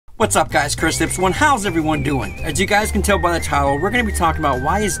What's up guys, Chris Dips1. How's everyone doing? As you guys can tell by the title, we're going to be talking about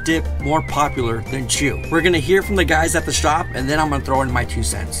why is dip more popular than chew. We're going to hear from the guys at the shop, and then I'm going to throw in my 2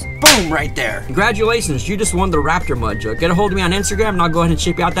 cents. Boom, right there. Congratulations, you just won the Raptor mud jug. Get a hold of me on Instagram and I'll go ahead and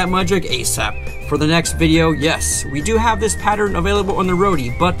ship you out that mud jug ASAP. For the next video, yes, we do have this pattern available on the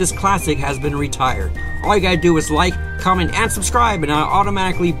Roadie, but this classic has been retired. All you gotta do is like, comment, and subscribe, and I'll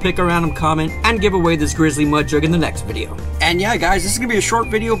automatically pick a random comment and give away this Grizzly mud jug in the next video. And yeah guys, this is gonna be a short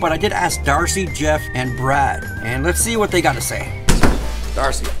video, but I did ask Darcy, Jeff, and Brad, and let's see what they gotta say.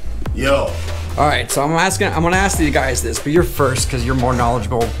 Darcy. Yo. Alright, so I'm gonna ask you guys this, but you're first because you're more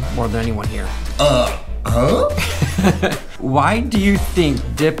knowledgeable more than anyone here. Why do you think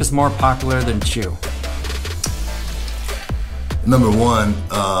dip is more popular than chew? Number one,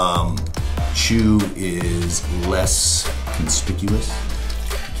 chew is less conspicuous.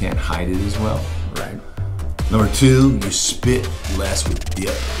 You can't hide it as well. Right. Number two, you spit less with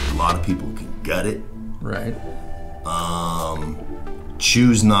dip. A lot of people can gut it. Right.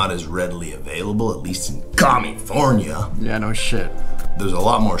 Chew's not as readily available, at least in California. Yeah, no shit. There's a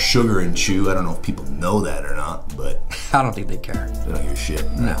lot more sugar in chew. I don't know if people know that or not, but I don't think they care. they don't give a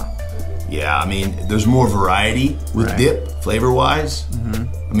shit. No. Yeah, I mean, there's more variety with Right. dip, flavor-wise.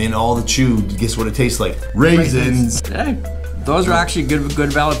 I mean, all the chew, guess what it tastes like? Raisins. Hey, those are actually good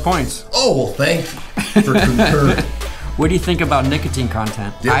valid points. Oh, well, thank you for concurring. What do you think about nicotine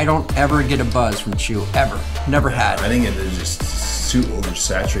content? Dip. I don't ever get a buzz from chew, ever. Never had. I think it is just too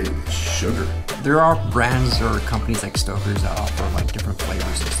oversaturated with sugar. There are brands or companies like Stoker's that offer like different flavors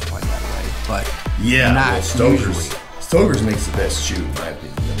and stuff like that, right? But Yeah, not well, Stoker's. usually. Stoker's makes the best chew, in my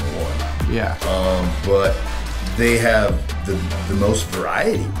opinion, number one. Yeah. But they have the most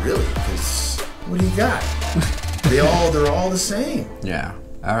variety, really, because what do you got? They're all the same. Yeah.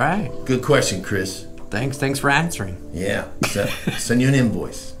 All right. Good question, Chris. Thanks for answering. Yeah, send you an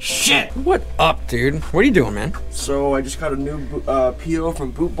invoice. Shit. What up, dude? What are you doing, man? So I just got a new PO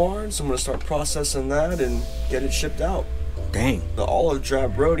from Boot Barn, so I'm gonna start processing that and get it shipped out. Dang. The olive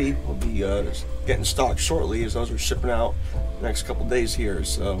drab Roadie will be getting stocked shortly, as those are shipping out the next couple days here.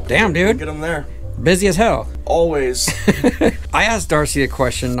 So Damn, we'll dude. get them there. Busy as hell. Always. I asked Darcy a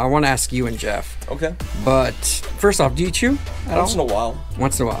question. I want to ask you and Jeff. Okay. But first off, do you chew at Once in all? a while.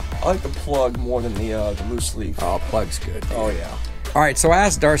 Once in a while. I like the plug more than the loose leaf. Oh, plug's good. Oh yeah. All right, so I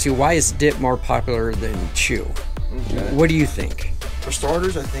asked Darcy, why is dip more popular than chew? Okay. What do you think? For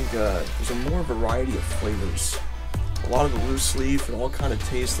starters, I think there's a more variety of flavors. A lot of the loose leaf, it all kind of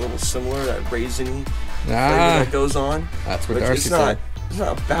tastes a little similar. That raisiny flavor that goes on. That's what But Darcy said. It's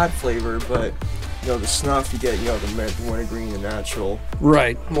not a bad flavor, but you know, the snuff you get, you know, the American wintergreen, the natural,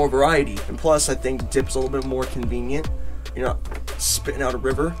 Right. more variety. And plus, I think dip's a little bit more convenient. You're not spitting out a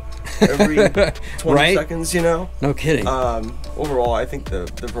river every 20 Right? seconds, you know. No kidding. Overall, I think the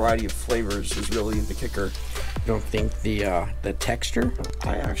variety of flavors is really the kicker. Don't think the texture?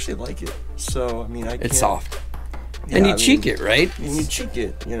 I actually like it. So I mean, I It's can't- soft. Yeah, And you I cheek mean, it, right? And you cheek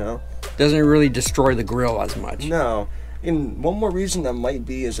it, you know. Doesn't really destroy the grill as much. No. And one more reason that might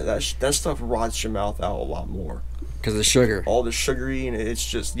be is that stuff rots your mouth out a lot more. Because of the sugar. All the sugary, and it's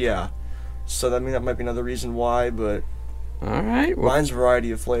just, yeah. So I mean, that might be another reason why, but All right. Well, mine's a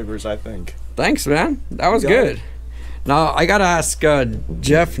variety of flavors, I think. thanks, man. That was You got good. Now, I got to ask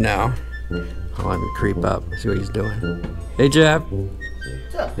Jeff now. Oh, let me creep up, see what he's doing. Hey, Jeff.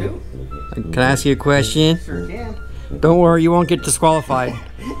 What's up, dude? Can I ask you a question? Sure can. Don't worry, you won't get disqualified.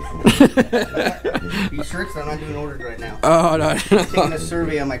 These shirts I'm not doing orders right now. Oh, no. Taking a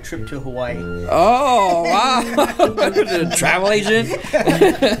survey on my trip to Hawaii. Oh, wow. Travel agent?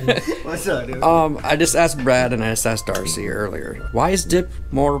 What's up, dude? I just asked Brad and I just asked Darcy earlier. Why is dip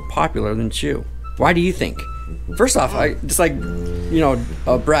more popular than chew? Why do you think? First off, I just like, you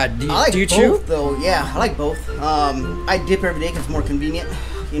know, Brad, do I like you both, chew? though. Yeah, I like both. I dip every day because it's more convenient.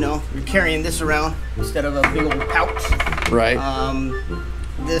 You know, you're carrying this around instead of a big old pouch. Right.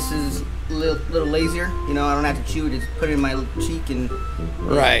 This is a little lazier. You know, I don't have to chew. Just put it in my cheek and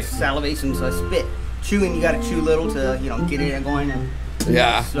Right. salivation, so I spit. Chewing, you got to chew a little to get it going. And,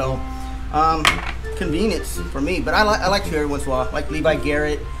 Yeah. So, convenience for me. But I like chew every once in a while. I like Levi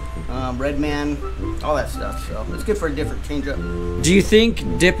Garrett, Redman, all that stuff. So it's good for a different change up. Do you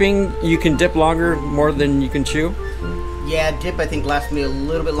think dipping, you can dip longer more than you can chew? Yeah, dip I think lasts me a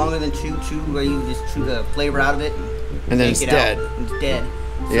little bit longer than chew. Chew where you just chew the flavor out of it And then yank it's it dead. out. It's dead.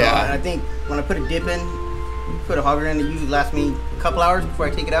 So Yeah. I think when I put a dip in, put a hogger in, it usually lasts me a couple hours before I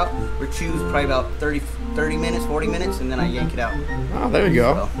take it out. Where chew's probably about 30 minutes, 40 minutes, and then I yank it out. Oh, there you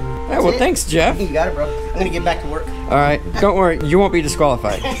go. So, Yeah, that's well, it. thanks, Jeff. You got it, bro. I'm gonna get back to work. All right, don't worry, you won't be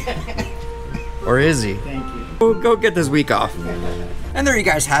disqualified. Or is he? Thank you. Go get this week off. And there you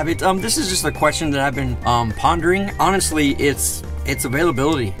guys have it. This is just a question that I've been pondering. Honestly, it's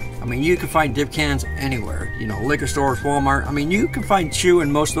availability. I mean, you can find dip cans anywhere, you know, liquor stores, Walmart. I mean, you can find chew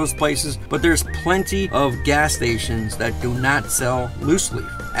in most of those places, but there's plenty of gas stations that do not sell loose leaf.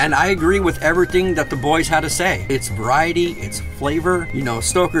 And I agree with everything that the boys had to say. It's variety, it's flavor. You know,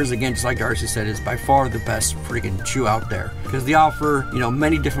 Stoker's, again, just like Darcy said, is by far the best freaking chew out there. Because they offer, you know,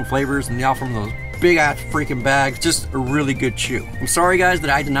 many different flavors, and they offer them those big ass freaking bags. Just a really good chew. I'm sorry guys that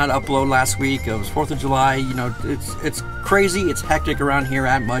I did not upload last week. It was 4th of July. You know, it's crazy, it's hectic around here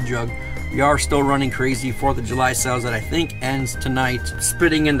at Mud Jug. We are still running crazy 4th of July sales that I think ends tonight.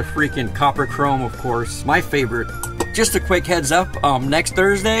 Spitting in the freaking copper chrome, of course, my favorite. Just a quick heads up, next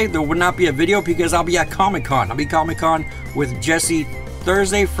Thursday there would not be a video because I'll be at Comic-Con. I'll be Comic-Con with Jesse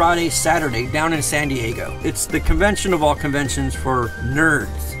Thursday, Friday, Saturday down in San Diego. It's the convention of all conventions for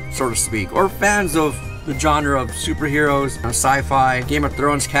nerds, so to speak, or fans of the genre of superheroes, sci-fi. Game of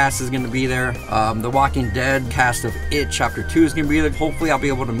Thrones cast is going to be there. The Walking Dead cast of It Chapter 2 is going to be there. Hopefully I'll be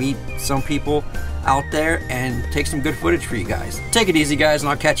able to meet some people out there and take some good footage for you guys. Take it easy guys, and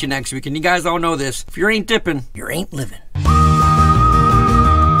I'll catch you next week. And you guys all know this, if you ain't dipping, you ain't living.